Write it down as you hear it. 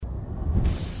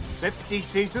50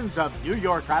 seasons of New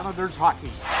York Islanders hockey. And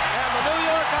the New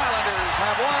York Islanders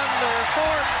have won their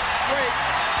fourth straight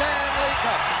Stanley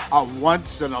Cup. A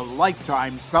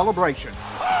once-in-a-lifetime celebration.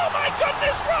 Oh my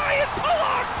goodness, Ryan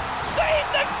Pulock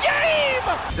saved the game!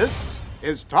 This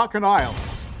is Talkin' Isles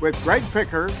with Greg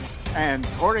Picker and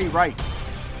Corey Wright.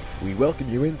 We welcome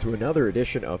you into another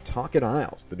edition of Talkin'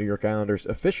 Isles, the New York Islanders'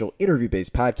 official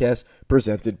interview-based podcast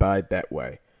presented by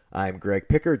Betway. I'm Greg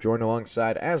Picker, joined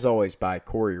alongside, as always, by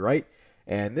Corey Wright.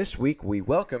 And this week, we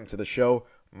welcome to the show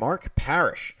Mark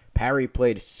Parrish. Parry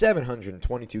played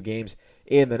 722 games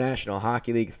in the National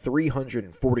Hockey League,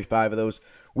 345 of those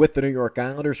with the New York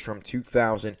Islanders from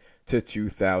 2000 to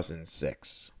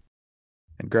 2006.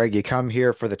 And Greg, you come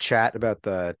here for the chat about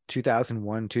the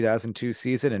 2001-2002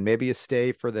 season, and maybe you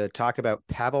stay for the talk about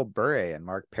Pavel Bure and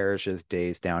Mark Parrish's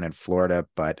days down in Florida,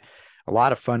 but a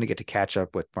lot of fun to get to catch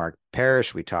up with Mark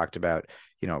Parrish. We talked about,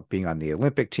 being on the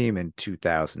Olympic team in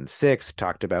 2006,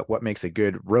 talked about what makes a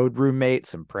good road roommate,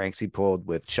 some pranks he pulled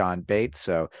with Sean Bates.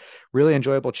 So really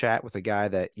enjoyable chat with a guy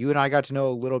that you and I got to know a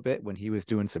little bit when he was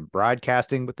doing some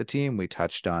broadcasting with the team. We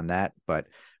touched on that, but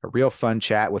a real fun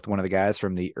chat with one of the guys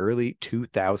from the early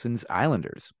 2000s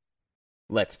Islanders.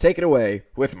 Let's take it away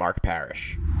with Mark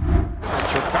Parrish.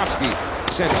 Tchaikovsky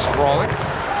sent sprawling.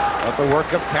 But the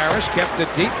work of Parrish kept it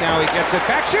deep. Now he gets it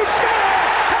back. Shoots! Score!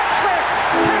 Hat-trick!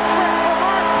 Hat-trick for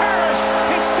Mark Parrish!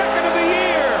 His second of the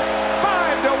year!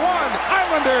 5-1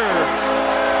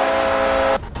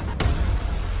 Islanders!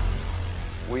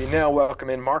 We now welcome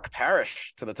in Mark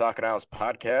Parrish to the Talkin' Isles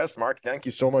podcast. Mark, thank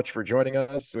you so much for joining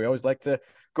us. We always like to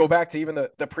go back to even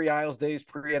the pre-Isles days,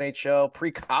 pre-NHL,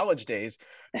 pre-college days,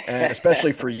 and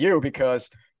especially for you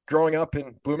because growing up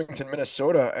in Bloomington,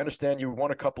 Minnesota, I understand you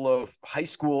won a couple of high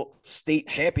school state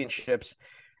championships.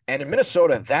 And in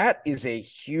Minnesota, that is a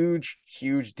huge,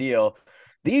 huge deal.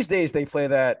 These days, they play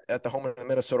that at the home of the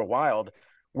Minnesota Wild.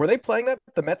 Were they playing that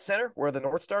at the Met Center where the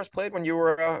North Stars played when you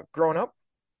were growing up?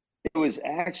 It was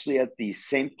actually at the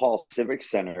St. Paul Civic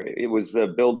Center. It was the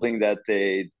building that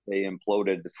they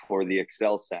imploded for the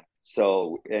Excel Center.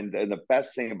 So, and the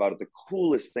best thing about it, the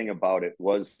coolest thing about it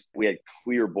was we had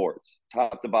clear boards,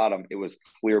 top to bottom. It was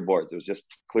clear boards. It was just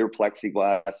clear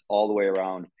plexiglass all the way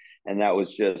around. And that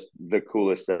was just the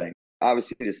coolest thing.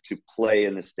 Obviously, just to play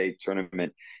in the state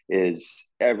tournament is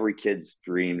every kid's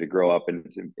dream to grow up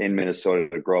in Minnesota,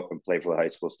 to grow up and play for the high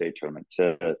school state tournament.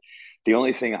 So the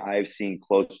only thing I've seen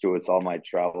close to it with all my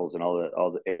travels and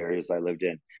all the areas I lived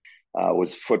in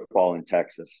was football in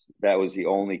Texas. That was the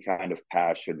only kind of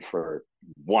passion for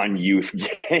one youth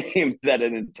game that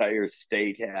an entire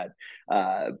state had.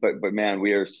 But man,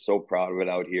 we are so proud of it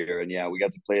out here. And yeah, we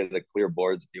got to play the clear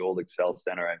boards at the old Excel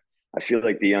Center. And I feel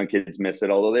like the young kids miss it,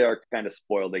 although they are kind of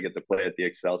spoiled. They get to play at the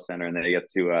Excel Center and they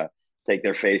get to take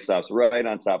their face-offs right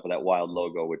on top of that Wild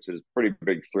logo, which is a pretty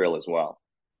big thrill as well.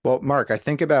 Well, Mark, I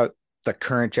think about the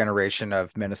current generation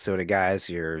of Minnesota guys,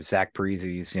 your Zach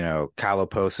Parisis, Kyle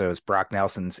Oposos, Brock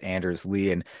Nelsons, Anders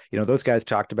Lee, and, those guys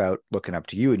talked about looking up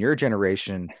to you and your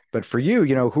generation. But for you,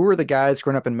 who were the guys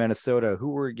growing up in Minnesota?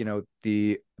 Who were,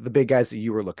 the big guys that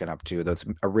you were looking up to, those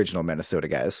original Minnesota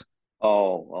guys?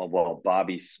 Oh, well,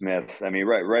 Bobby Smith. I mean,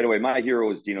 right away, my hero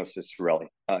was Dino Ciccarelli.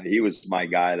 He was my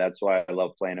guy. That's why I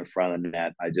love playing in front of the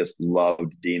net. I just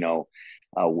loved Dino.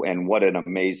 And what an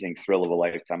amazing thrill of a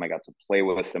lifetime. I got to play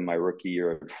with him my rookie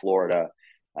year in Florida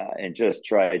and just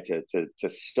try to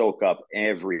soak up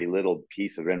every little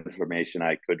piece of information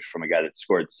I could from a guy that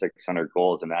scored 600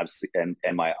 goals and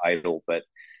my idol. But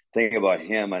thinking about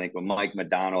him, I think with Mike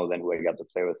Modano, then who I got to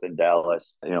play with in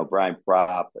Dallas, Brian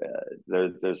Propp,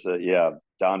 there's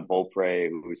Don Beaupre,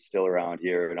 who's still around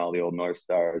here, and all the old North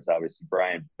Stars, obviously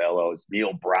Brian Bellows.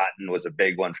 Neil Broughton was a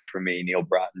big one for me. Neil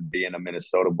Broughton being a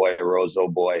Minnesota boy, a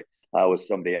Roseau boy, was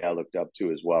somebody I looked up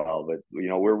to as well. But,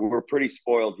 we're pretty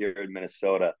spoiled here in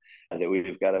Minnesota that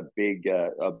we've got a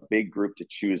big group to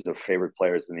choose the favorite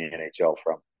players in the NHL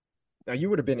from. Now,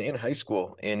 you would have been in high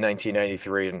school in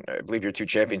 1993, and I believe your two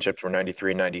championships were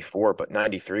 93 and 94, but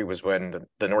 93 was when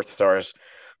the North Stars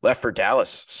left for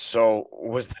Dallas. So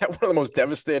was that one of the most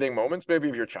devastating moments maybe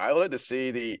of your childhood to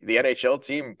see the NHL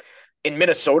team in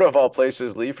Minnesota, of all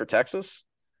places, leave for Texas?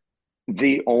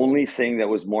 The only thing that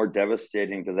was more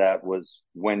devastating to that was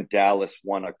when Dallas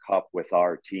won a cup with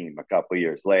our team a couple of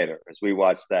years later, as we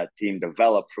watched that team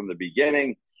develop from the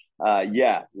beginning.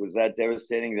 Was that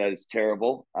devastating? That is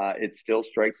terrible. It still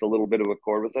strikes a little bit of a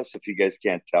chord with us. If you guys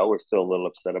can't tell, we're still a little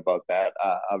upset about that.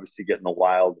 Obviously, getting the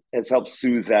Wild has helped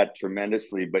soothe that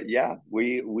tremendously. But yeah,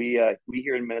 we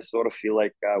here in Minnesota feel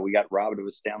like we got robbed of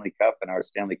a Stanley Cup, and our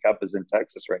Stanley Cup is in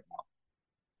Texas right now.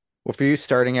 Well, for you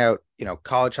starting out,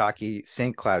 college hockey,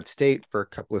 St. Cloud State for a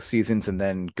couple of seasons, and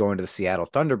then going to the Seattle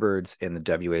Thunderbirds in the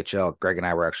WHL. Greg and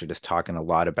I were actually just talking a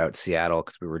lot about Seattle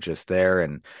because we were just there,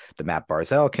 and the Matt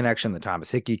Barzal connection, the Thomas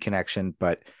Hickey connection.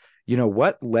 But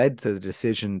what led to the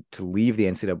decision to leave the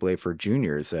NCAA for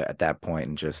juniors at that point,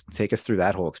 and just take us through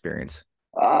that whole experience?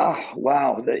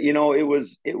 Wow.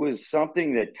 It was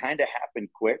something that kind of happened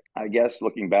quick, I guess,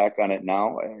 looking back on it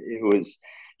now. It was,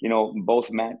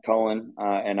 both Matt Cullen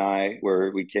and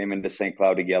we came into St.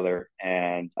 Cloud together.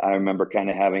 And I remember kind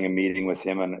of having a meeting with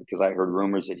him, and because I heard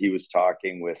rumors that he was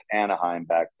talking with Anaheim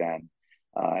back then.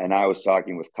 And I was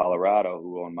talking with Colorado,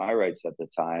 who owned my rights at the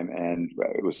time. And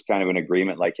it was kind of an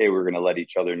agreement like, hey, we're going to let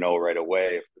each other know right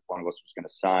away if one of us was going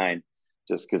to sign,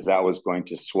 just because that was going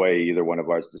to sway either one of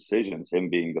our decisions, him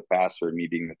being the passer and me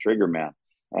being the trigger man.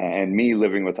 And me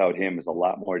living without him is a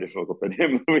lot more difficult than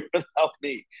him living without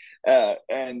me.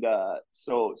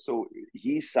 So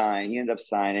he signed, he ended up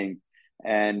signing,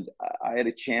 and I had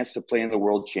a chance to play in the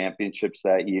World Championships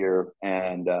that year.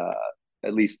 And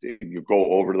at least you go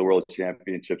over to the World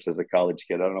Championships as a college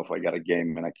kid. I don't know if I got a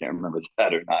game, and I can't remember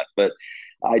that or not, but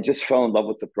I just fell in love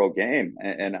with the pro game.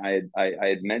 And I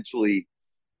had mentally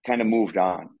kind of moved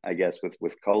on, I guess,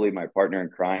 with Cully, my partner in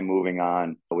crime, moving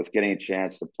on, with getting a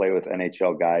chance to play with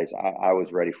NHL guys. I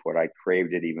was ready for it. I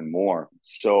craved it even more.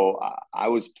 So I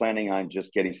was planning on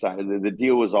just getting signed. The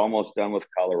deal was almost done with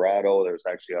Colorado.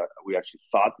 We actually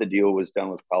thought the deal was done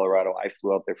with Colorado. I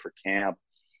flew out there for camp.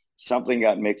 Something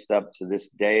got mixed up. To this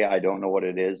day, I don't know what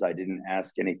it is. I didn't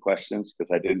ask any questions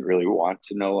because I didn't really want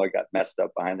to know. I got messed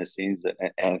up behind the scenes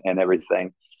and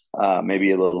everything.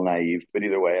 Maybe a little naive, but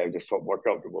either way, I just felt more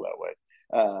comfortable that way.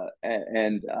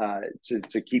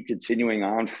 To keep continuing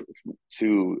on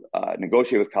to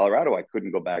negotiate with Colorado, I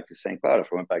couldn't go back to St. Cloud. If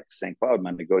I went back to St. Cloud,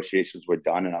 my negotiations were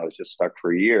done, and I was just stuck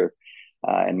for a year.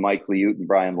 And Mike Liut and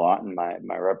Brian Lawton,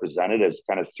 my representatives,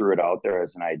 kind of threw it out there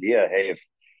as an idea. Hey,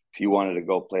 if you wanted to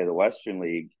go play the Western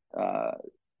League,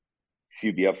 if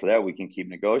you'd be up for that, we can keep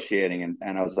negotiating.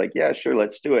 And I was like, yeah, sure,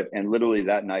 let's do it. And literally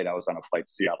that night, I was on a flight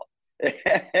to Seattle.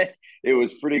 It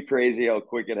was pretty crazy how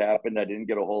quick it happened. I didn't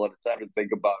get a whole lot of time to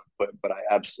think about it, but I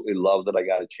absolutely love that I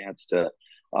got a chance to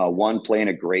one, play in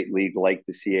a great league like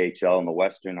the CHL and the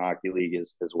Western Hockey League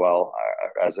as well,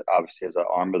 as obviously as an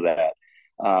arm of that.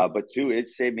 But two, it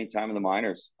saved me time in the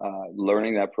minors,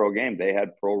 learning that pro game. They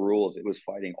had pro rules. It was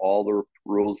fighting all the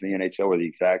rules in the NHL were the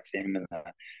exact same in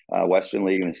the Western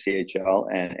League and the CHL,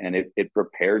 and it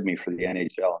prepared me for the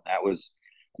NHL. And that was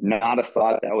not a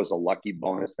thought. That was a lucky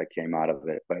bonus that came out of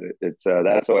it. But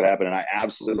that's what happened. And I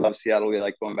absolutely love Seattle. We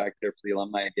like going back there for the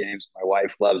alumni games. My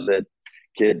wife loves it.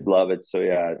 Kids love it. So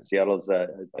yeah, Seattle's a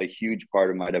huge part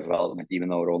of my development, even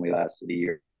though it only lasted a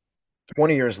year.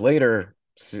 20 years later,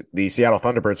 the Seattle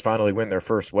Thunderbirds finally win their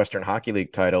first Western Hockey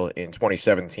League title in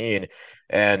 2017.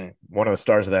 And one of the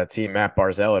stars of that team, Matt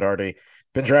Barzal, had already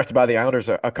been drafted by the Islanders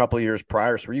a couple of years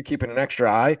prior. So were you keeping an extra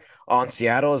eye on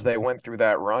Seattle as they went through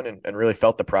that run and really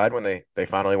felt the pride when they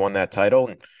finally won that title?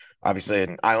 And obviously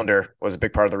an Islander was a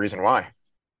big part of the reason why.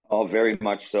 Oh, very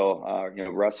much so.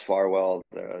 Russ Farwell,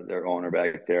 their owner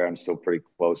back there, I'm still pretty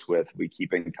close with. We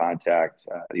keep in contact,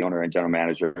 the owner and general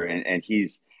manager, and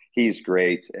he's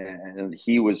great. And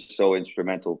he was so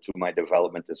instrumental to my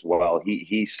development as well.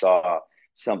 He saw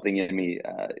something in me,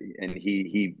 and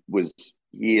he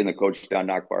and the coach Don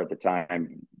Nockbar at the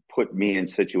time put me in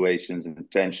situations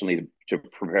intentionally to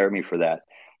prepare me for that.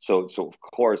 So of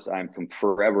course I'm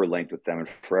forever linked with them and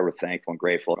forever thankful and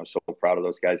grateful. I'm so proud of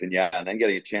those guys. And then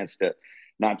getting a chance to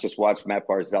not just watch Matt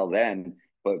Barzal then,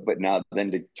 but now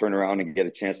then to turn around and get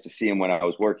a chance to see him when I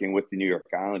was working with the New York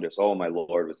Islanders. Oh my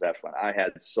Lord, was that fun. I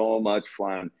had so much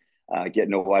fun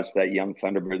getting to watch that young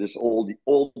Thunderbird. This old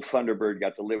Thunderbird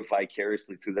got to live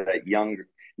vicariously through that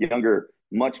younger,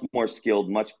 much more skilled,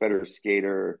 much better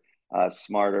skater,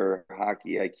 smarter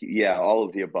hockey IQ. Yeah, all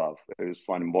of the above. It was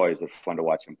fun. And boy, is it fun to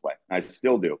watch him play. I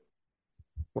still do.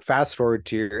 Well, fast forward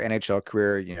to your NHL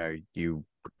career, you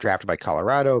drafted by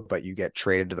Colorado, but you get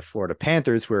traded to the Florida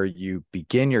Panthers where you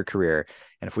begin your career.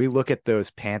 And if we look at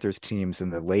those Panthers teams in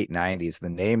the late 90s, the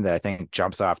name that I think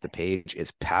jumps off the page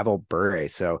is Pavel Bure.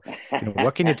 So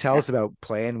what can you tell us about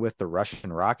playing with the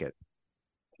Russian Rocket?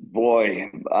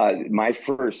 Boy, my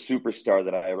first superstar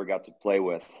that I ever got to play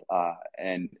with,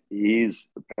 and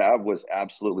Pav was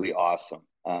absolutely awesome.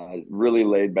 Really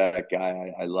laid back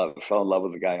guy. I fell in love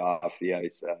with the guy off the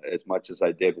ice as much as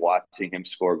I did watching him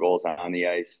score goals on the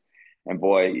ice. And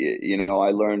boy,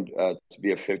 I learned to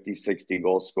be a 50, 60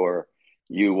 goal scorer.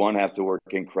 You, one, have to work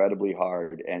incredibly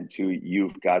hard, and two,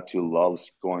 you've got to love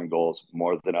scoring goals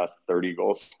more than us 30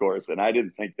 goal scorers. And I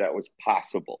didn't think that was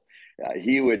possible.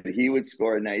 He would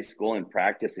score a nice goal in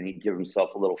practice, and he'd give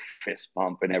himself a little fist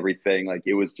pump and everything. Like,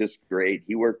 it was just great.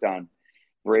 He worked on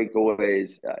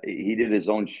breakaways. He did his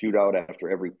own shootout after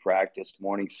every practice,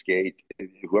 morning skate.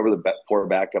 Whoever the poor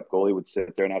backup goalie would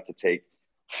sit there and have to take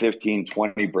 15,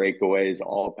 20 breakaways,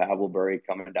 all Pavel Bure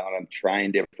coming down and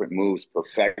trying different moves,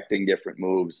 perfecting different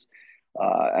moves.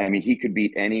 I mean, he could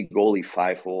beat any goalie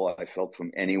 5-hole, I felt,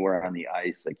 from anywhere on the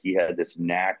ice. Like, he had this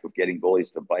knack of getting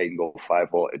goalies to bite and go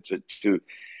 5-hole.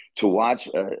 To watch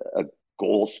a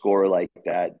goal scorer like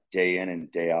that day in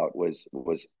and day out was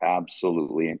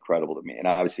absolutely incredible to me. And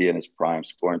obviously in his prime,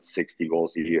 scoring 60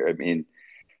 goals a year. I mean,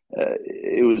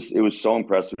 it was so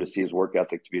impressive to see his work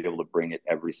ethic, to be able to bring it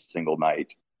every single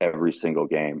night, every single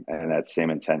game, and that same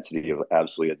intensity of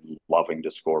absolutely loving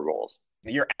to score goals.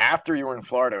 The year after you were in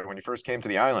Florida, when you first came to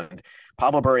the island,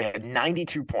 Pavel Bure had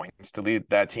 92 points to lead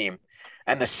that team,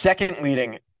 and the second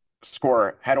leading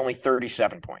scorer had only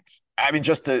 37 points. I mean,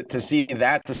 just to see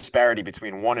that disparity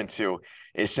between 1 and 2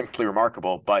 is simply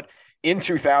remarkable. But in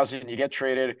 2000, you get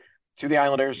traded to the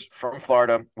Islanders from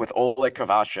Florida with Oleg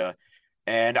Kvasha.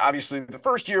 And obviously the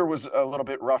first year was a little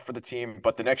bit rough for the team,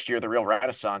 but the next year, the real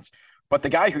renaissance. But the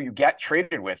guy who you get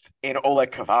traded with in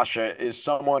Oleg Kvasha is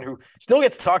someone who still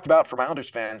gets talked about from Islanders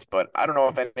fans, but I don't know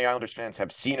if any Islanders fans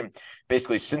have seen him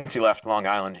basically since he left Long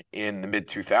Island in the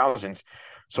mid-2000s.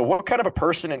 So what kind of a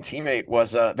person and teammate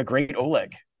was the great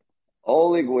Oleg?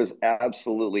 Oleg was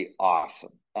absolutely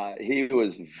awesome. He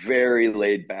was very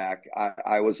laid back.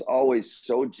 I was always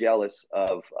so jealous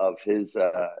of his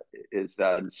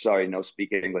sorry, no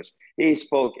speak English. He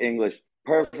spoke English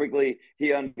perfectly.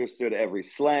 He understood every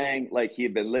slang, like he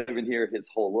had been living here his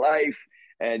whole life.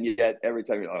 And yet every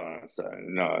time,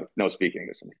 no speak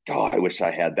English. I'm like, oh, I wish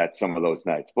I had that some of those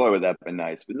nights. Boy, would that have been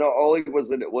nice. But no, Oleg was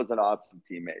an awesome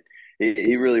teammate.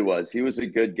 He really was. He was a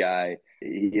good guy.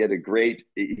 He had a great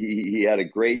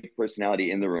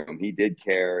personality in the room. He did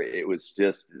care. It was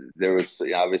just, there was,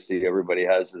 obviously everybody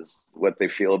has what they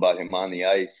feel about him on the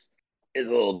ice is a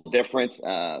little different.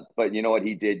 But you know what?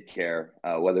 He did care,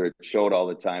 whether it showed all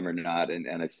the time or not.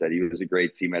 And I said, he was a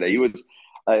great teammate.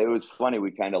 It was funny.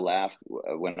 We kind of laughed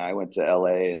when I went to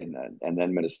LA and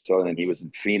then Minnesota, and he was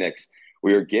in Phoenix.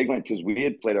 We were giggling because we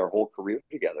had played our whole career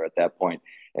together at that point,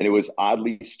 and it was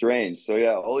oddly strange. So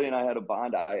yeah, Oli and I had a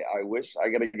bond. I wish I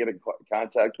got to get in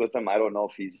contact with him. I don't know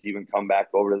if he's even come back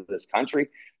over to this country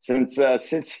since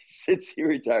he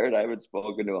retired. I haven't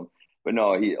spoken to him, but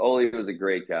no, Oli was a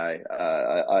great guy.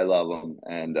 I love him,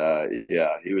 and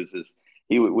yeah, he was just.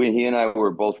 He and I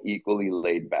were both equally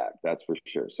laid back, that's for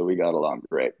sure. So we got along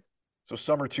great. So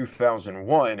summer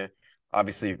 2001,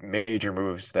 obviously major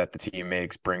moves that the team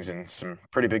makes, brings in some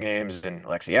pretty big names in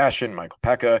Alexei Yashin, Michael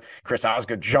Peca, Chris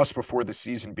Osgood just before the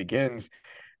season begins.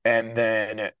 And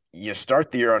then you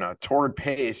start the year on a torrid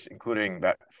pace, including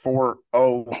that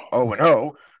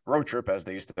 4-0-0-0 road trip, as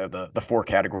they used to have the 4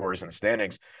 categories in the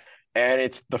standings. And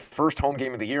it's the first home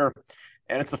game of the year.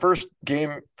 And it's the first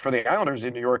game for the Islanders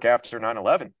in New York after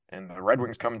 9/11, and the Red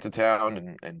Wings come to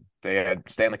town, and they had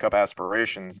Stanley Cup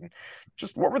aspirations. And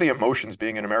just what were the emotions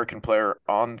being an American player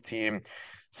on the team,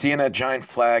 seeing that giant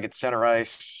flag at center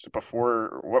ice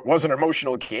before what was an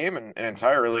emotional game and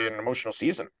entirely an emotional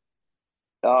season?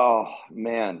 Oh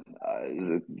man,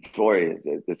 boy,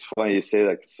 it's funny you say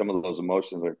that. Some of those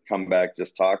emotions are come back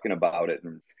just talking about it,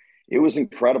 and it was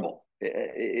incredible.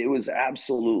 It was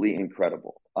absolutely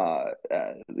incredible.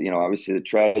 Obviously the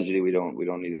tragedy we don't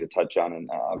need to touch on, and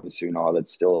obviously how that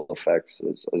still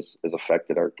has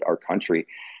affected our country.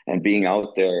 And being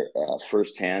out there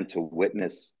firsthand to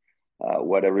witness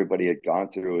what everybody had gone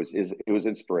through it was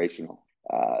inspirational.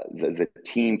 The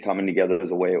team coming together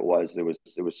the way it was,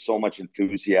 there was so much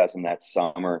enthusiasm that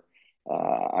summer.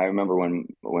 I remember when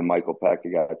Michael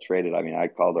Peca got traded. I mean, I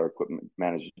called our equipment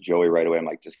manager Joey right away. I'm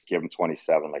like, just give him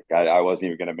 27. Like, I wasn't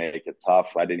even going to make it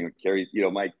tough. I didn't even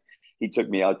care. Mike, he took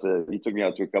me out to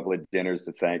a couple of dinners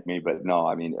to thank me. But no,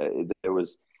 I mean,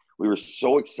 we were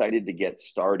so excited to get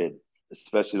started,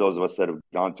 especially those of us that have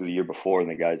gone through the year before and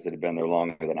the guys that have been there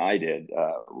longer than I did.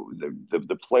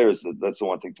 The players, that's the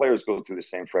one thing. Players go through the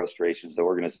same frustrations. The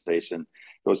organization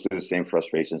goes through the same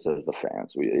frustrations as the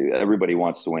fans. Everybody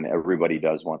wants to win. Everybody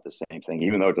does want the same thing,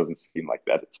 even though it doesn't seem like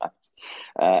that at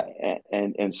times.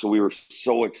 And so we were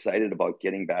so excited about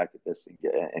getting back at this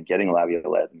and getting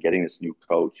Laviolette and getting this new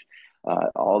coach,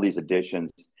 all these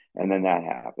additions. And then that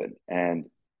happened. And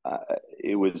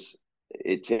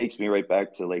it takes me right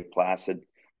back to Lake Placid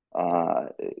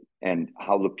and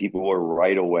how the people were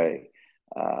right away.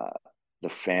 The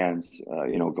fans,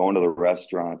 going to the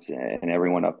restaurants and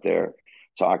everyone up there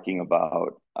talking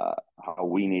about how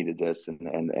we needed this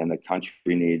and the country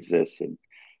needs this. And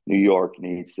New York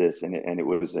needs this, and it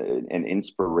was an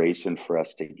inspiration for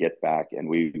us to get back, and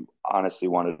we honestly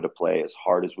wanted to play as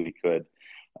hard as we could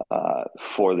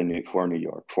for New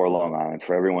York, for Long Island,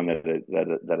 for everyone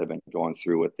that have been going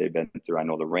through what they've been through. I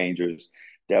know the Rangers,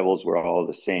 Devils were all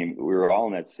the same. We were all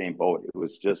in that same boat.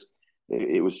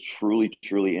 It was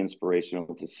truly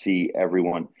inspirational to see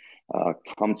everyone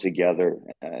come together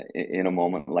in a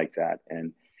moment like that,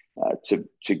 and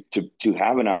to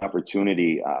have an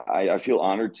opportunity. I feel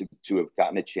honored to have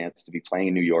gotten a chance to be playing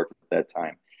in New York at that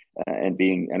time, and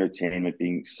being entertainment,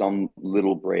 being some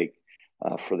little break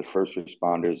for the first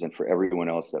responders and for everyone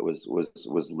else that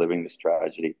was living this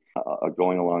tragedy,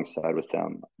 going alongside with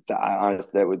them.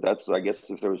 That's I guess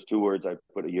if there was two words I'd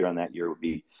put a year on that year, would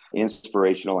be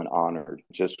inspirational and honored.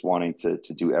 Just wanting to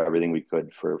do everything we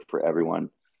could for everyone,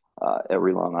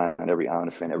 every Long Island, every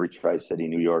Islander fan, every Tri-City,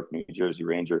 New York, New Jersey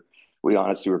Ranger. We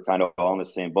honestly were kind of all in the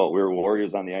same boat. We were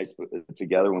warriors on the ice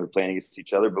together when we were playing against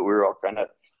each other, but we were all kind of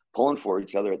pulling for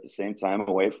each other at the same time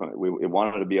away from it. It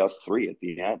wanted to be us three at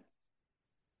the end.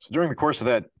 So during the course of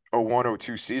that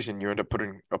 01-02 season, you end up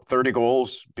putting up 30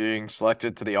 goals, being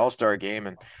selected to the All-Star game.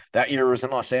 And that year was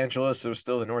in Los Angeles. It was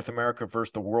still the North America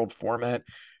versus the world format.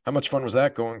 How much fun was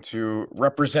that, going to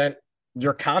represent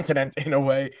your continent in a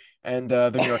way, and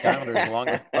the New York Islanders, along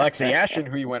with Alexei Yashin,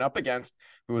 who you went up against,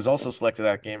 who was also selected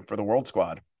that game for the world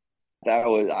squad?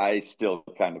 I still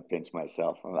kind of pinch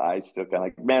myself. I still kind of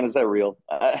like, man, is that real?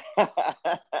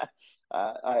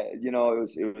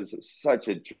 It was such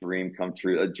a dream come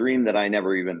true, a dream that I'd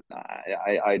never even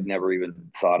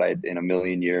thought I'd in a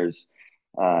million years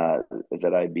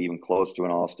that I'd be even close to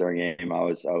an All-Star game. I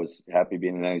was happy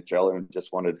being an NHLer and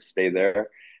just wanted to stay there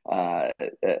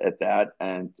at that.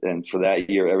 And for that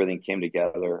year, everything came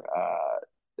together.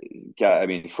 I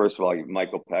mean, first of all,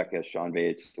 Michael Peca, Sean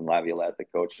Bates, and Laviolette, the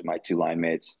coach, and my two line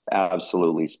mates,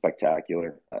 absolutely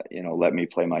spectacular. Let me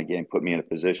play my game, put me in a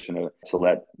position to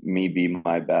let me be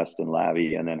my best, and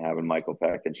Lavi, and then having Michael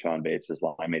Peca and Sean Bates as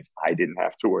line mates, I didn't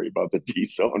have to worry about the D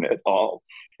zone at all,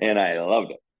 and I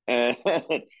loved it.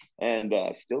 And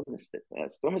still miss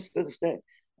to this day.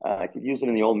 I could use it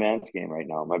in the old man's game right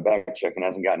now. My back checking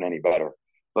hasn't gotten any better.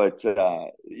 But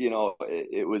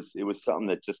it was something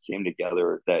that just came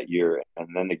together that year, and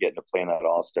then to get to play in that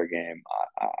All-Star game,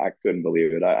 I couldn't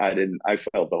believe it. I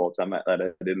felt the whole time that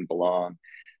I didn't belong.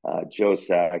 Joe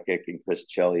Sakic and Chris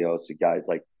Chelios, guys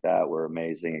like that were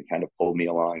amazing and kind of pulled me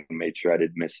along and made sure I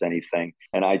didn't miss anything.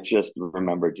 And I just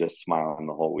remember just smiling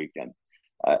the whole weekend.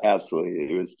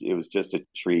 Absolutely, it was just a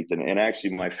treat. And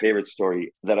actually, my favorite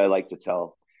story that I like to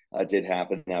tell did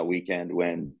happen that weekend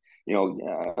when,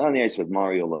 on the ice with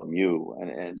Mario Lemieux,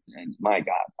 and my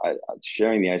God,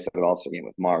 sharing the ice at an All-Star game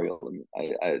with Mario Lemieux.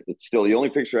 It's still the only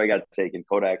picture I got taken.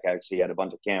 Kodak actually had a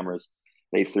bunch of cameras.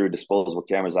 They threw disposable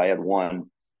cameras. I had one,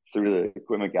 through the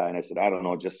equipment guy, and I said, I don't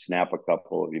know, just snap a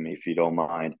couple of me if you don't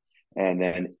mind. And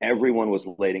then everyone was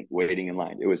waiting in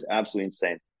line. It was absolutely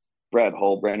insane. Brett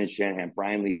Hull, Brendan Shanahan,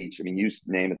 Brian Leach. I mean, you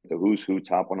name it, the who's who,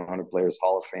 top 100 players,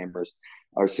 Hall of Famers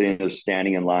are sitting there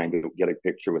standing in line to get a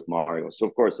picture with Mario. So,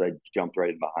 of course, I jumped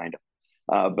right in behind him.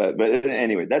 But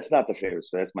anyway, that's not the favorite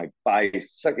story. That's my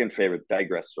second favorite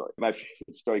digress story. My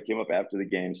favorite story came up after the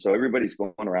game. So everybody's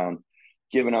going around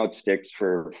giving out sticks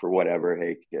for whatever.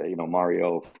 Hey,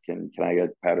 Mario, can I get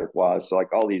Patrick Waz? So,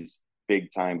 like, all these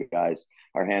big-time guys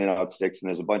are handing out sticks, and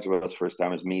there's a bunch of us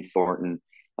first-timers, me, Thornton,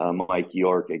 Mike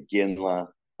York, Ginla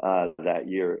that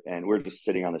year, and we're just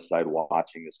sitting on the side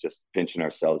watching this, just pinching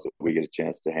ourselves that we get a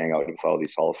chance to hang out with all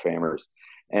these Hall of Famers.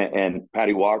 And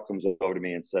Patty Walker comes over to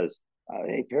me and says,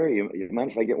 "Hey Perry, you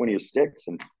mind if I get one of your sticks?"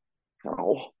 And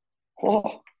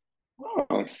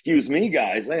excuse me,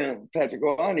 guys, Patrick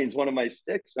Waugh needs one of my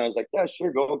sticks. And I was like, "Yeah,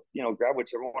 sure, go, grab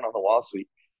whichever one on the wall." So he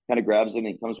kind of grabs it and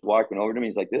he comes walking over to me.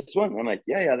 He's like, "This one?" And I'm like,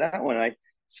 "Yeah, that one." I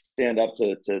stand up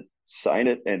to sign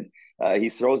it, and he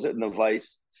throws it in the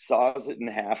vise, saws it in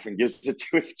half, and gives it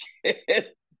to his kid.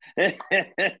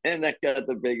 And that got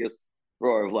the biggest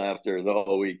roar of laughter the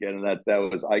whole weekend. And that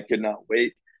was, I could not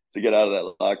wait to get out of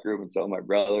that locker room and tell my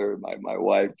brother, my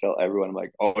wife, tell everyone. I'm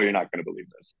like, "Oh, you're not going to believe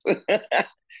this."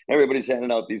 Everybody's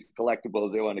handing out these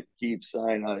collectibles they want to keep,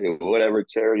 sign, whatever,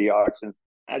 charity auctions.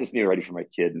 I just need it ready for my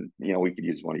kid, and we could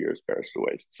use one of yours, perished to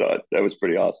waste. So that was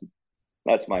pretty awesome.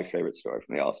 That's my favorite story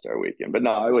from the All-Star weekend. But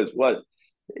no, it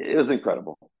was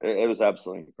incredible. It was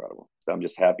absolutely incredible. So I'm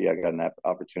just happy I got an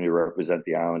opportunity to represent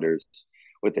the Islanders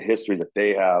with the history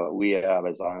that we have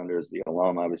as Islanders, the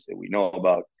alum, obviously, we know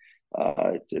about.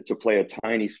 To play a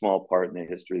tiny, small part in the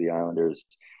history of the Islanders,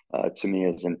 to me,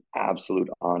 is an absolute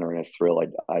honor and a thrill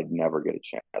I'd never get a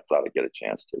chance. I thought I'd get a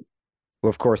chance to. Well,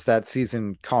 of course, that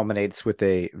season culminates with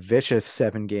a vicious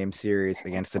 7-game series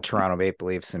against the Toronto Maple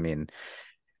Leafs. I mean,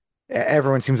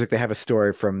 everyone seems like they have a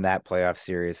story from that playoff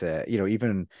series.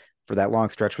 Even for that long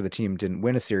stretch where the team didn't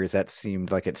win a series, that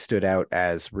seemed like it stood out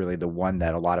as really the one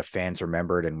that a lot of fans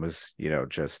remembered and was,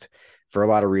 just for a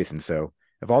lot of reasons. So,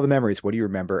 of all the memories, what do you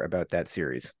remember about that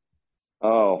series?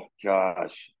 Oh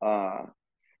gosh.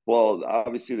 Well,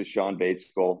 obviously the Sean Bates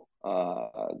goal,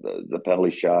 the penalty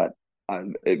shot.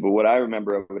 But what I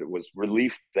remember of it was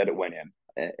relief that it went in,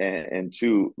 and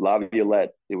two,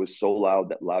 Laviolette. It was so loud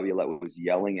that Laviolette was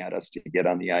yelling at us to get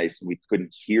on the ice, and we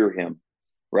couldn't hear him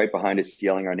right behind us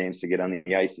yelling our names to get on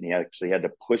the ice, and he actually had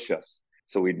to push us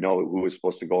so we'd know who was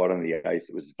supposed to go out on the ice.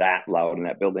 It was that loud in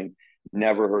that building.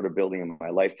 Never heard a building in my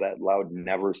life that loud.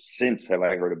 Never since have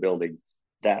I heard a building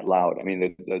that loud. I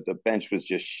mean, the bench was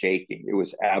just shaking. It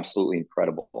was absolutely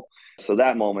incredible. So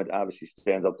that moment obviously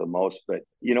stands out the most. But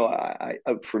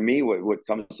for me, what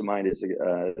comes to mind is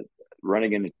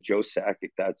running into Joe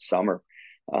Sakic that summer,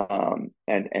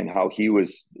 and how he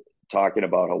was talking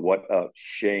about what a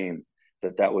shame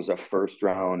that was a first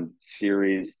round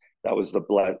series. That was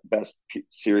the best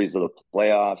series of the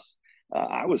playoffs.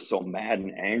 I was so mad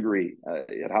and angry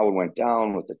at how it went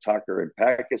down with the Tucker and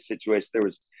Peckis situation.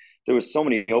 There was so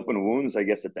many open wounds, I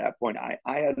guess, at that point. I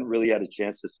hadn't really had a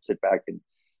chance to sit back and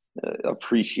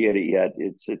appreciate it yet.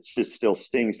 It's just still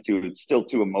stings too. It's still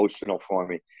too emotional for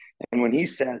me. And when he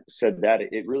said that,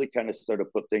 it really kind of started to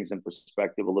put things in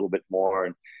perspective a little bit more,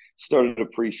 and started to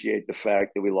appreciate the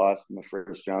fact that we lost in the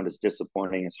first round, as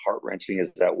disappointing, as heart-wrenching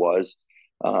as that was.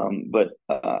 But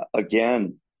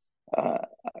again,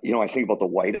 I think about the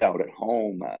whiteout at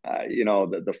home,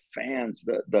 the fans,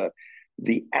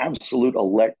 the absolute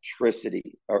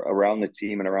electricity around the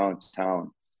team and around town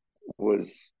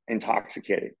was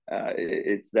intoxicating.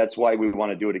 That's why we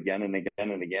want to do it again and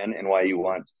again and again, and why you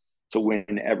want to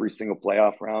win every single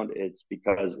playoff round. It's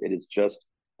because it is just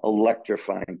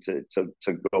electrifying to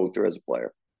go through as a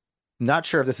player. Not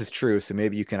sure if this is true, so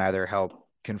maybe you can either help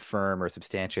confirm or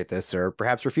substantiate this, or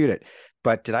perhaps refute it.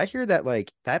 But did I hear that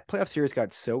that playoff series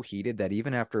got so heated that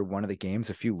even after one of the games,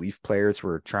 a few Leaf players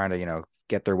were trying to,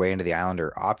 get their way into the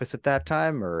Islander office at that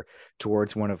time, or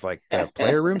towards one of the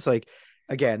player rooms?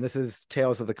 Again, this is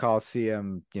Tales of the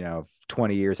Coliseum,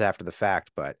 20 years after the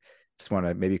fact, but just want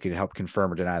to, maybe you could help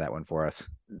confirm or deny that one for us.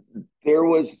 There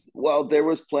was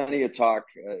plenty of talk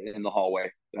in the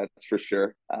hallway. That's for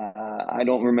sure. I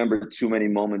don't remember too many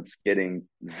moments getting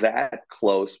that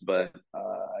close, but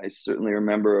I certainly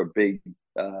remember a big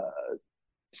 6'5",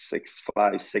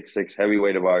 6'6"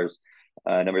 heavyweight of ours,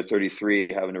 number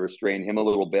 33, having to restrain him a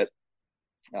little bit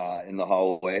in the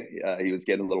hallway. He was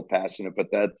getting a little passionate, but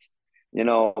that's,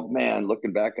 man,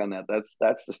 looking back on that, that's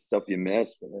the stuff you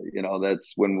miss.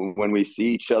 That's when we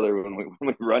see each other, when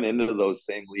we run into those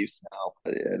same Leafs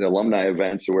now at alumni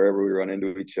events or wherever we run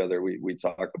into each other, we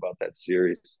talk about that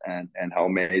series and how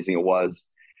amazing it was.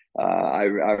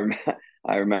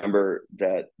 I remember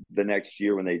that the next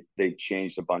year when they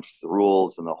changed a bunch of the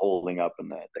rules and the holding up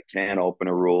and the can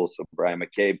opener rule, so Brian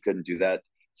McCabe couldn't do that,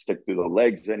 stick through the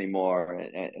legs anymore,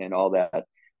 and all that.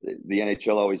 The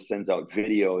NHL always sends out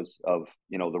videos of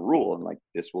the rule, and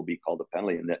this will be called a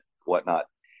penalty and that whatnot.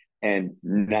 And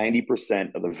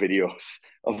 90% of the videos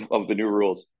of the new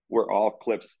rules were all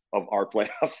clips of our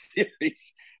playoff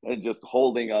series, and just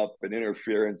holding up and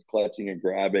interference, clutching and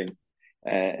grabbing,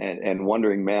 and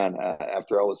wondering, man,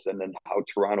 after all was said and done, how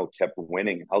Toronto kept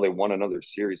winning, how they won another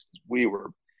series, because we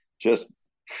were just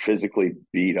physically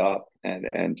beat up,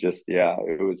 and just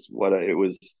it was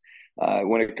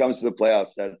when it comes to the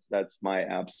playoffs, that's my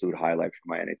absolute highlight for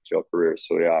my NHL career.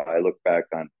 So I look back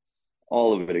on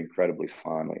all of it incredibly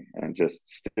fondly, and just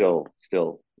still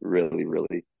really,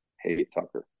 really hate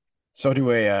Tucker. So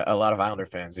do a lot of Islander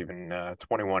fans, even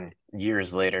 21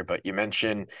 years later. But you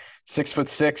mentioned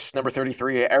 6'6", number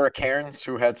 33, Eric Cairns,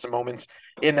 who had some moments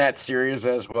in that series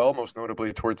as well, most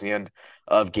notably towards the end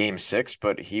of Game 6.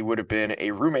 But he would have been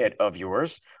a roommate of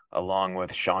yours, along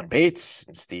with Sean Bates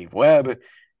and Steve Webb.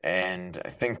 And I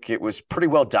think it was pretty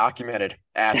well documented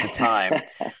at the time.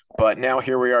 But now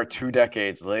here we are 2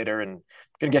 decades later, and I'm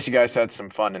going to guess you guys had some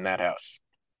fun in that house.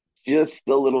 Just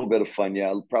a little bit of fun,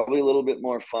 yeah. Probably a little bit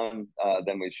more fun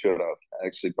than we should have.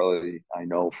 Actually, probably, I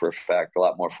know for a fact, a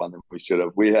lot more fun than we should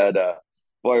have. We had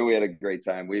we had a great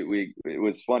time. It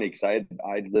was funny because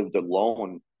I lived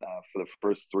alone for the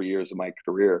first 3 years of my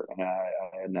career, and I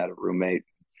hadn't had a roommate.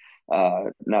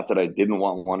 Not that I didn't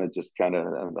want one. It just kind of,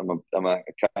 I'm a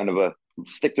kind of a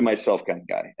stick to myself kind of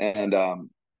guy. And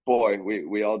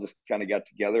we all just kind of got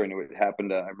together, and it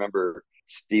happened. I remember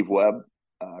Steve Webb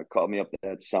called me up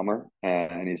that summer,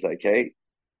 and he's like, "Hey,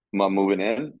 I'm moving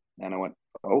in. And I went,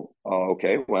 oh,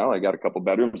 okay. Well, I got a couple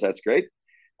bedrooms. That's great.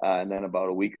 And then about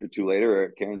a week or two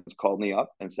later, Karen's called me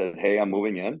up and said, hey, I'm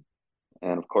moving in.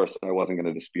 And of course, I wasn't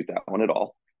going to dispute that one at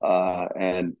all.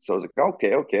 And so I was like,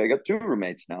 okay, I got two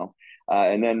roommates now.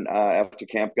 And then after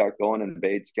camp got going and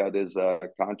Bates got his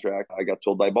contract, I got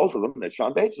told by both of them that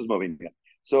Sean Bates is moving in.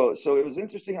 So it was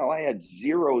interesting how I had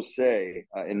zero say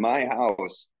in my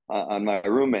house on my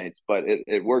roommates, but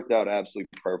it worked out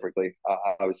absolutely perfectly.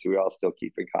 Obviously, we all still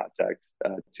keep in contact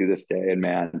to this day. And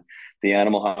man, the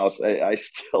Animal House, I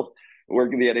still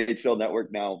work in the NHL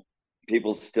Network now.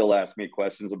 People still ask me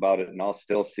questions about it, and I'll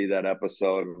still see that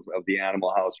episode of the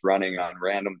Animal House running on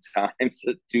random times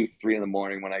at 2-3 in the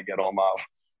morning when I get home off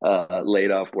late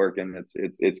off work, and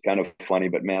it's kind of funny.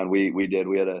 But man, we had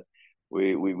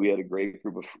a great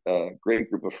group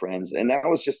of friends, and that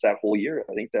was just that whole year.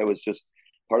 I think that was just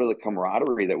part of the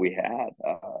camaraderie that we had.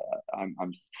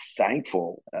 I'm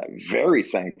thankful, very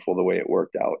thankful the way it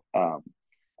worked out.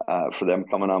 For them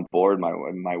coming on board.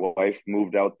 My wife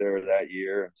moved out there that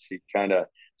year. She got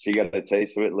a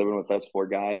taste of it living with us four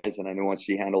guys, and I knew once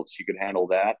she could handle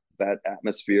that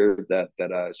atmosphere that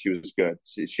she was good.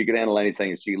 She could handle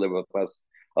anything if she lived with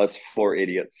us four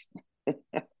idiots.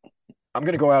 I'm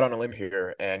going to go out on a limb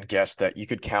here and guess that you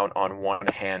could count on one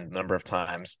hand the number of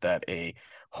times that a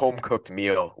home cooked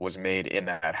meal was made in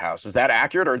that house. Is that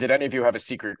accurate, or did any of you have a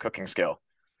secret cooking skill?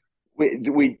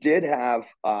 We did have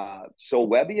so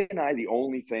Webby and I, the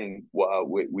only thing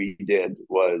we did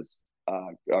was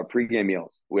our pregame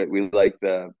meals. We like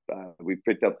we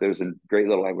picked up, there's a great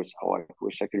little, I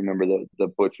wish I could remember the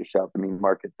butcher shop, the meat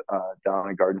market down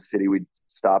in Garden City. We'd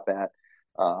stop at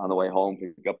on the way home,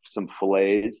 pick up some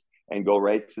fillets and go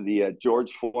right to the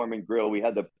George Foreman grill. We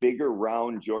had the bigger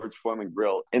round George Foreman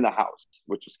grill in the house,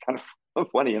 which was kind of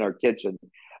funny, in our kitchen.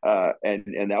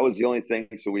 And that was the only thing.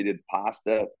 So we did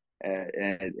pasta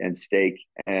and steak,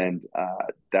 and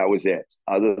that was it.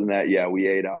 Other than that, yeah, we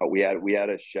ate out. We had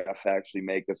a chef actually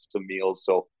make us some meals,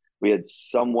 so we had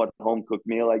somewhat home cooked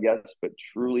meal, I guess, but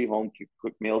truly home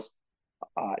cooked meals,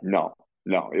 no.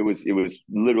 It was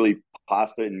literally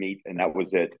pasta and meat, and that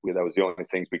was it. That was the only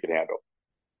things we could handle.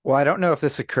 Well, I don't know if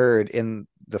this occurred in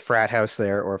the frat house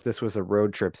there or if this was a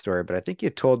road trip story, but I think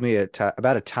you told me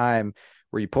about a time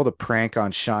where you pulled a prank on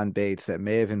Sean Bates that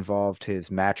may have involved his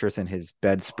mattress and his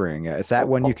bed spring. Is that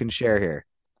one you can share here?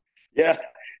 Yeah,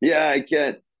 I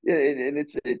can. And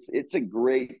it's a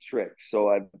great trick.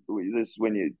 So this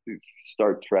when you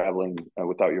start traveling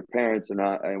without your parents and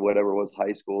whatever it was,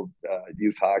 high school,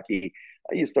 youth hockey,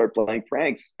 you start playing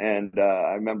pranks. And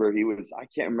I remember I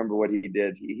can't remember what he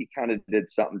did. He kind of did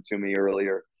something to me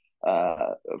earlier.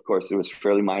 Of course, it was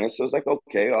fairly minor, so I was like,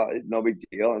 okay, no big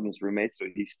deal. And his roommate, so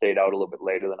he stayed out a little bit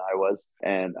later than I was,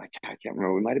 and I can't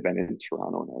remember. We might have been in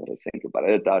Toronto now that I think about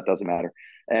it. It doesn't matter.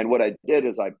 And what I did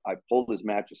is I pulled his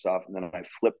mattress off, and then I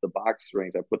flipped the box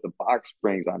springs. I put the box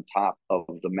springs on top of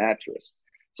the mattress,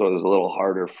 so it was a little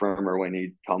harder, firmer when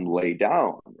he'd come lay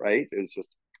down. Right? It was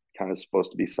just kind of supposed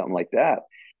to be something like that,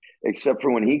 except for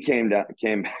when he came back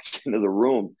into the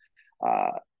room.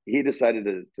 He decided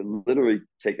to literally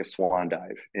take a swan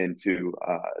dive into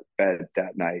bed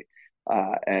that night.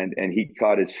 And he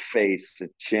caught his face,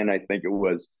 chin, I think it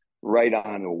was, right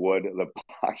on the wood of the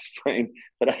box frame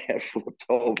that I had flipped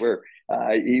over.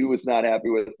 He was not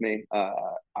happy with me.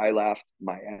 I laughed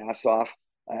my ass off,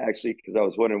 actually, because I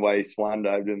was wondering why he swan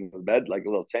dived into the bed like a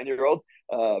little 10-year-old.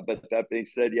 But that being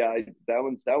said, yeah, that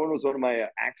one was one of my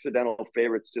accidental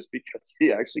favorites, just because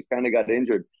he actually kind of got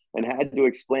injured and had to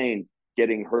explain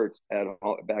getting hurt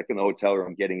back in the hotel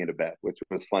room, getting into bed, which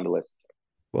was fun to listen to.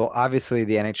 Well, obviously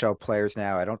the NHL players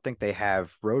now, I don't think they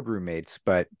have road roommates,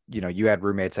 but you had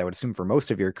roommates, I would assume, for most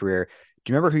of your career.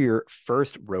 Do you remember who your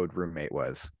first road roommate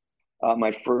was?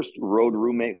 My first road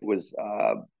roommate was,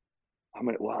 I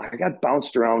got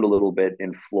bounced around a little bit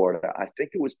in Florida. I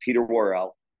think it was Peter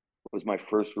Worrell was my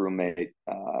first roommate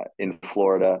in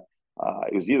Florida.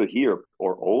 It was either he or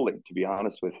Oling, to be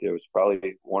honest with you. It was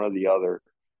probably one or the other.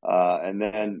 And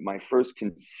then my first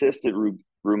consistent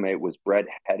roommate was Brett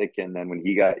Hedican. Then when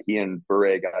he and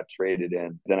Bure got traded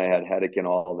in, then I had Hedican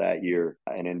all that year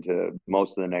and into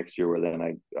most of the next year, where then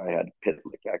I had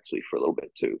Pitlick actually for a little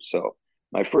bit too. So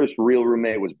my first real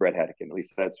roommate was Brett Hedican. At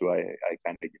least that's who I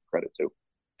kind of give credit to.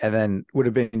 And then would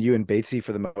have been you and Batesy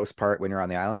for the most part when you're on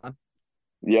the island?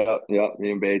 Yeah,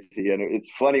 me and Batesy. And it's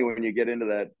funny when you get into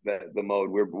the mode.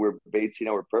 We're Batesy,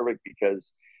 we're perfect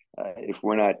because if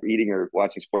we're not eating or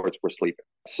watching sports, we're sleeping.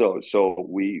 So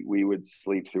we would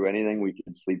sleep through anything. We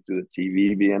could sleep through the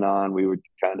TV being on. We would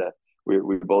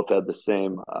we both had the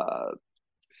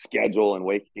schedule and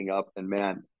waking up. And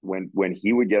man, when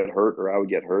he would get hurt or I would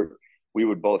get hurt, we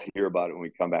would both hear about it when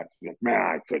we come back. Like, man,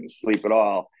 I couldn't sleep at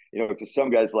all. Because some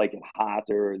guys like it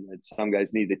hotter, and some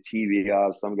guys need the TV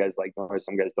off. Some guys like noise.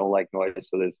 Some guys don't like noise.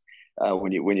 So there's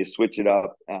when you switch it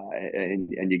up and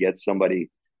you get somebody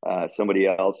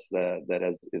else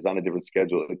that is on a different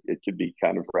schedule, it could be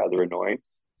kind of rather annoying.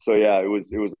 So yeah, it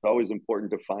was always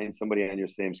important to find somebody on your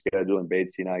same schedule, and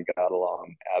Batesy and I got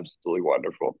along absolutely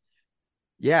wonderful.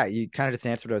 Yeah, you kind of just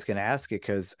answered what I was going to ask you,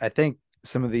 because I think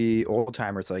some of the old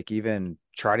timers, like even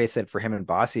Trade said for him and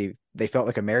Bossy, they felt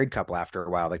like a married couple after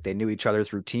a while. Like they knew each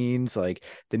other's routines, like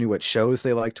they knew what shows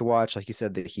they like to watch. Like you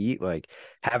said, the Heat, like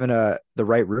having the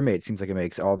right roommate seems like it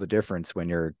makes all the difference when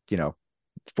you're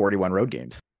 41 road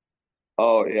games.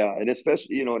 Oh yeah, and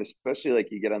especially like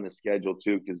you get on the schedule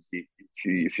too, because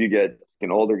if you get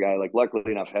an older guy, like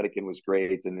luckily enough, Hedican was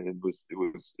great, and it was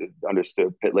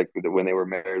understood. Like when they were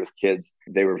married with kids,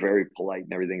 they were very polite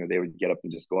and everything. They would get up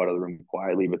and just go out of the room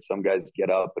quietly. But some guys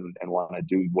get up and want to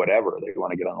do whatever. They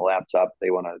want to get on the laptop. They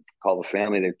want to call the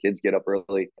family. Their kids get up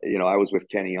early. I was with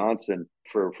Kenny Onsen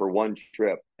for one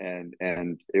trip, and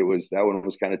that one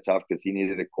was kind of tough because he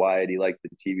needed it quiet. He liked the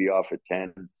TV off at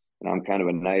 10. And I'm kind of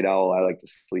a night owl. I like to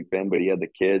sleep in, but he had the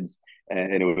kids,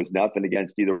 and it was nothing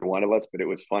against either one of us. But it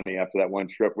was funny after that one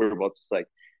trip, we were both just like,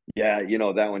 yeah,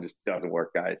 that one just doesn't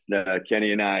work, guys.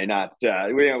 Kenny and I,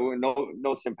 we have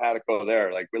no simpatico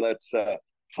there. Like, let's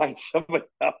find somebody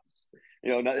else.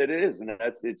 It is, and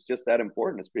it's just that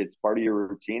important. It's part of your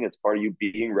routine. It's part of you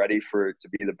being ready to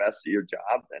be the best at your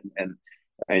job,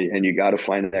 and you got to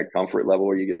find that comfort level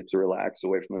where you get to relax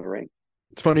away from the ring.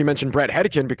 It's funny you mentioned Bret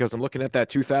Hedican, because I'm looking at that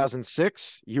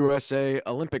 2006 USA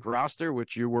Olympic roster,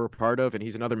 which you were a part of, and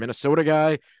he's another Minnesota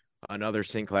guy, another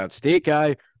St. Cloud State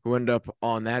guy who ended up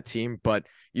on that team. But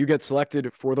you get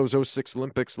selected for those 06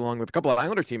 Olympics along with a couple of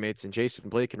Islander teammates and Jason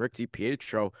Blake and Rick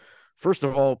DiPietro. First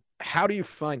of all, how do you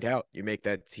find out you make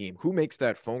that team? Who makes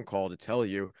that phone call to tell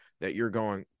you that you're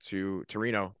going to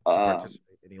Reno to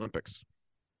participate in the Olympics?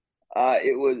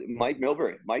 It was Mike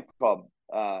Milbury. Mike called.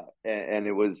 And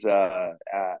it was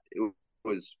I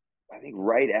think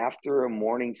right after a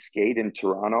morning skate in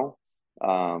Toronto.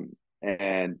 So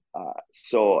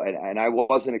I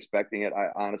wasn't expecting it.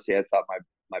 I honestly thought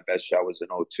my best shot was in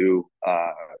 02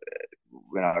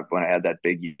 when I had that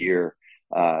big year.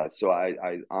 So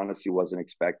I honestly wasn't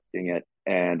expecting it.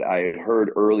 And I had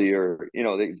heard earlier,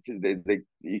 they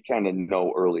you kind of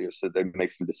know earlier, so they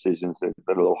make some decisions that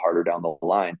are a little harder down the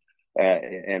line.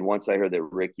 And once I heard that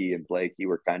Ricky and Blakey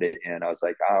were kind of in, I was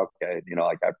like, oh, okay,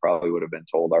 like I probably would have been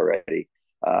told already.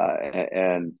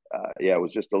 It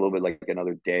was just a little bit like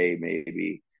another day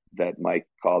maybe that Mike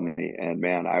called me, and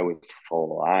man, I was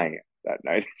flying that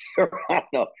night in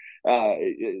Toronto.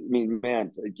 I mean,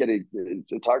 man,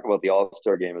 to talk about the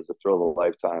All-Star game is a thrill of a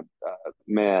lifetime.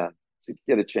 Man, to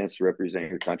get a chance to represent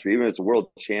your country, even if it's World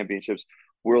Championships,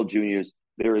 World Juniors.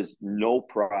 There is no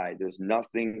pride. There's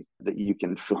nothing that you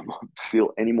can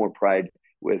feel any more pride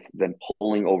with than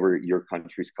pulling over your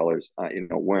country's colors.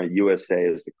 Wearing USA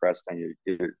as the crest on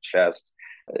your chest.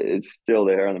 It's still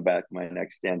the hair on the back of my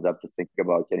neck stands up to think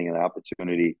about getting an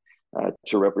opportunity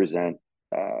to represent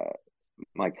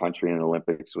my country in the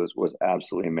Olympics was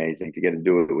absolutely amazing. To get to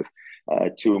do it with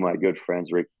two of my good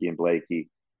friends, Ricky and Blakey,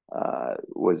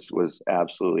 was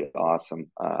absolutely awesome.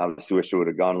 Obviously, wish it would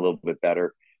have gone a little bit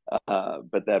better.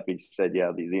 But that being said,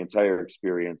 yeah, the entire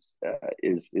experience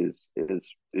is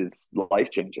life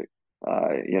changing.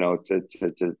 To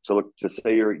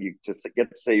get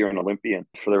to say you're an Olympian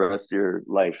for the rest of your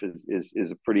life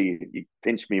is a pretty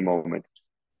pinch me moment.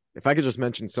 If I could just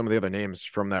mention some of the other names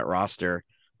from that roster,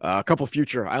 a couple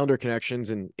future Islander connections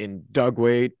in Doug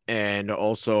Weight and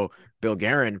also Bill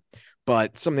Guerin,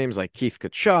 but some names like Keith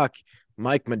Tkachuk,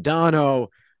 Mike Modano,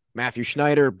 Matthew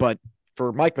Schneider, but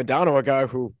for Mike Modano, a guy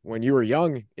who, when you were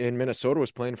young in Minnesota,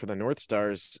 was playing for the North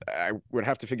Stars, I would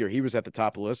have to figure he was at the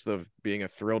top of the list of being a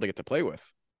thrill to get to play with.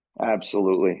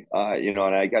 Absolutely. And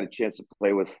I got a chance to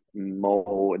play with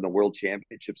Mo in the World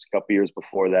Championships a couple years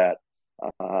before that.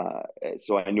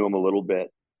 So I knew him a little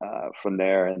bit from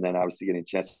there. And then obviously getting a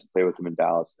chance to play with him in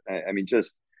Dallas. I mean,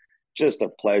 just a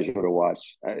pleasure to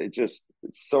watch. It's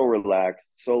so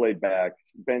relaxed, so laid back,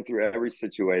 been through every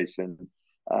situation.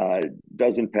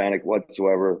 Doesn't panic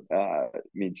whatsoever. I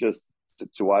mean, just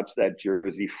to watch that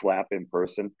jersey flap in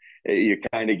person, you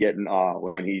kind of get in awe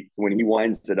when he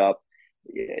winds it up.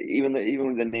 Even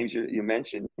the names you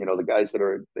mentioned, the guys that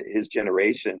are his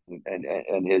generation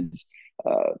and his,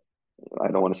 I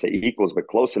don't want to say equals, but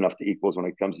close enough to equals when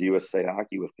it comes to USA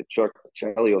hockey with Tkachuk,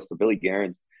 Chelios, the Billy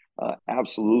Guerins,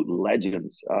 absolute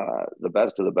legends, the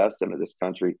best of the best into this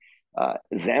country.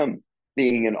 them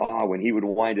being in awe when he would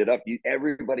wind it up.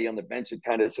 Everybody on the bench would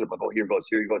kind of sit up like, oh, here goes.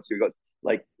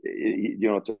 Like,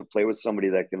 to play with somebody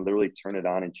that can literally turn it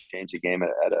on and change a game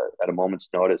at a moment's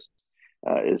notice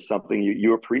is something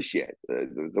you appreciate.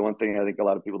 The one thing I think a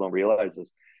lot of people don't realize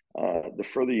is the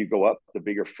further you go up, the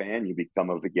bigger fan you become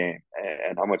of the game,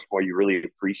 and how much more you really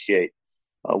appreciate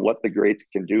what the greats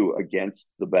can do against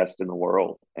the best in the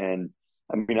world. And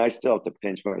I mean, I still have to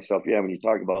pinch myself. Yeah, when you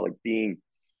talk about like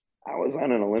I was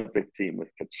on an Olympic team with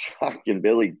Tkachuk and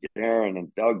Billy Guerin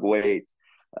and Doug Weight,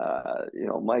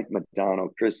 Mike Modano,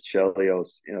 Chris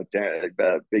Chelios,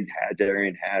 Big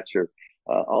Darian Hatcher,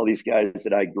 all these guys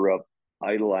that I grew up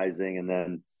idolizing and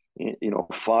then,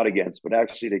 fought against. But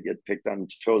actually to get picked on and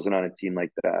chosen on a team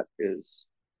like that is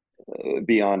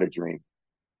beyond a dream.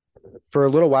 For a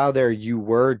little while there, you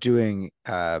were doing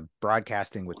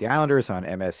broadcasting with the Islanders on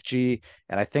MSG.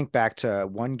 And I think back to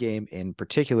one game in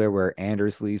particular where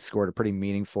Anders Lee scored a pretty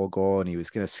meaningful goal and he was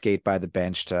going to skate by the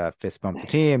bench to fist bump the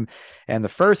team. And the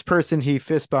first person he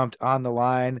fist bumped on the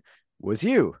line was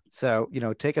you. So,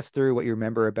 take us through what you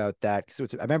remember about that.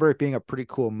 Because I remember it being a pretty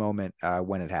cool moment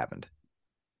when it happened.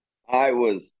 That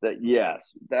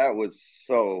was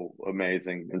so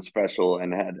amazing and special.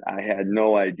 And I had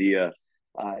no idea.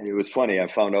 It was funny. I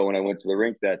found out when I went to the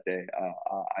rink that day.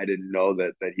 I didn't know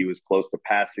that he was close to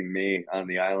passing me on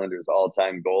the Islanders'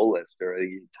 all-time goal list, or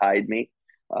he tied me.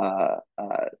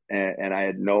 And I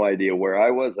had no idea where I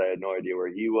was. I had no idea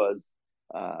where he was.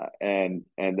 And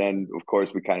then of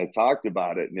course we kind of talked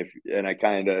about it. And I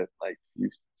kind of like, you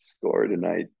scored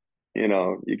tonight,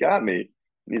 you got me.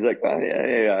 And he's like, oh,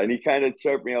 yeah. And he kind of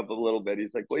chirped me up a little bit.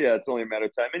 He's like, well, yeah, it's only a matter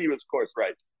of time. And he was, of course,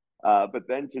 right. But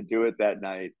then to do it that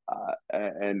night,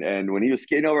 and when he was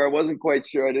skating over, I wasn't quite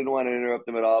sure. I didn't want to interrupt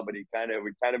him at all, but we kind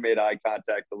of made eye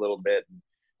contact a little bit.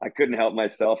 I couldn't help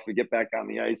myself. We get back on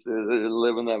the ice,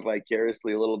 living that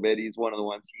vicariously a little bit. He's one of the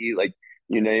ones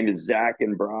you named is Zach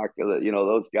and Brock.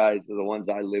 Those guys are the ones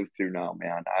I live through now,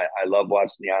 man. I love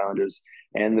watching the Islanders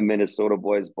and the Minnesota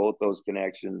boys, both those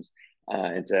connections.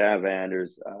 And to have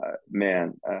Anders,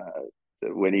 when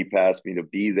he passed me, to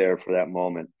be there for that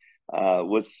moment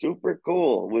was super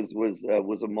cool.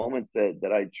 Was a moment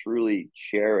that I truly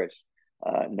cherish.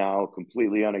 Now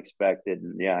completely unexpected,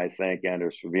 and I thank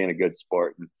Anders for being a good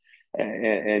sport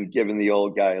and giving the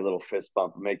old guy a little fist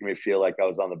bump and making me feel like I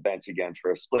was on the bench again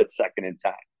for a split second in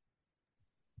time.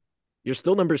 You're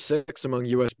still number 6 among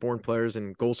U.S.-born players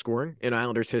in goal scoring in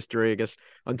Islanders history. I guess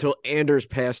until Anders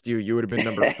passed you, you would have been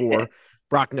number 4.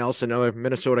 Brock Nelson, another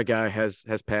Minnesota guy, has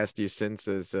passed you since,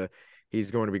 as he's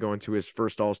going to be going to his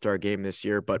first All-Star game this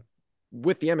year. But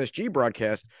with the MSG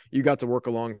broadcast, you got to work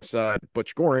alongside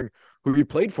Butch Goring, who you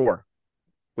played for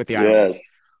with the Islanders. Yes.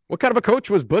 What kind of a coach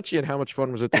was Butchie, and how much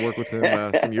fun was it to work with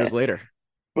him some years later?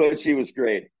 Butchie was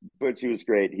great.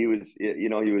 He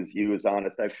was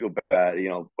honest. I feel bad.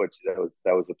 Butch, that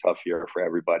was a tough year for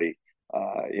everybody.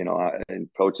 And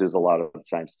coaches a lot of the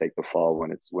times take the fall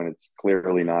when it's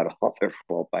clearly not all their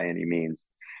fault by any means.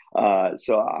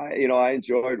 So I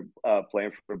enjoyed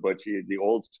playing for Butchie. The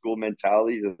old school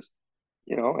mentality is,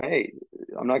 hey,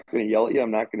 I'm not going to yell at you.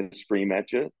 I'm not going to scream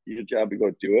at you. Your job to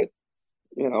go do it.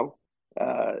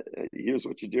 Here's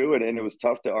what you do. And it was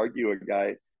tough to argue a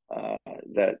guy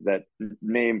that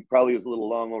name probably was a little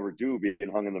long overdue,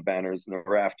 being hung in the banners and the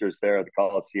rafters there at the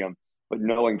Coliseum, but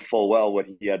knowing full well what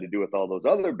he had to do with all those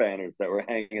other banners that were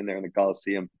hanging there in the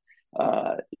Coliseum.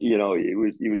 He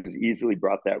was easily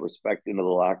brought that respect into the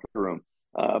locker room.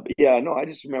 I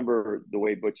just remember the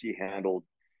way Butchie handled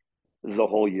the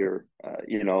whole year,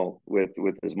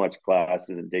 with as much class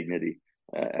and dignity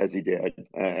as he did.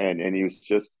 And he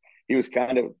was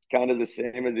kind of the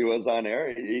same as he was on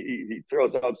air. He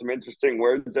throws out some interesting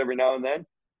words every now and then,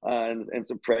 and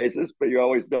some phrases, but you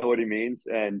always know what he means.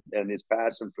 And his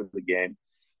passion for the game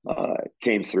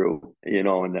came through,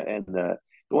 and the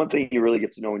one thing you really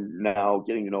get to know now,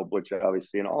 getting to know Butch,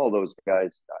 obviously, and all those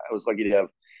guys. I was lucky to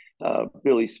have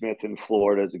Billy Smith in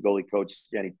Florida as a goalie coach.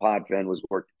 Danny Potvin was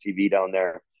working TV down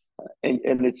there. And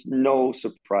it's no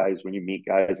surprise when you meet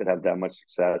guys that have that much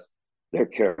success. Their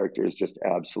character is just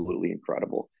absolutely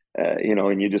incredible.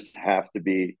 And you just have to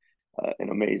be an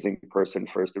amazing person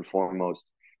first and foremost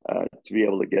to be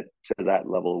able to get to that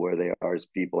level where they are as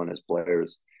people and as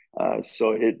players.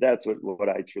 That's what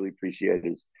I truly appreciate,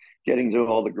 is getting to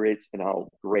all the greats and how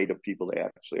great of people they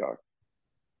actually are.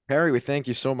 Harry, we thank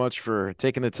you so much for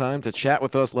taking the time to chat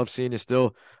with us. Love seeing you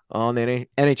still on the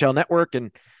NHL Network,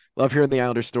 and love hearing the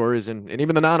Islander stories and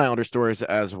even the non-Islander stories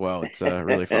as well. It's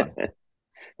really fun.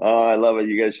 Oh, I love it.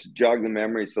 You guys should jog the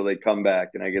memory so they come back,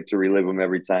 and I get to relive them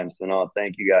every time. So, no,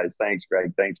 thank you guys. Thanks,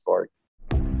 Greg. Thanks, Bart.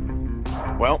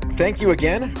 Well, thank you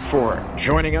again for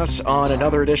joining us on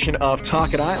another edition of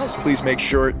Talkin' Isles. Please make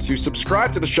sure to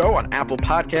subscribe to the show on Apple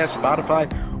Podcasts,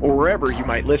 Spotify, or wherever you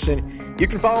might listen. You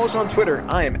can follow us on Twitter.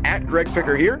 I am at Greg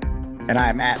Picker here. And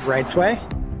I'm at Rightsway.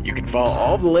 You can follow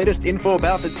all of the latest info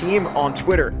about the team on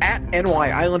Twitter at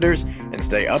NY Islanders and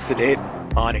stay up to date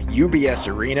on UBS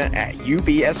Arena at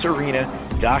ubsarena.com.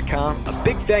 A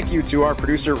big thank you to our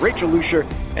producer, Rachel Lucier,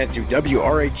 and to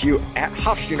WRAQ at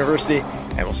Hofstra University.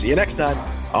 And we'll see you next time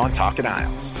on Talkin'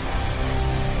 Isles.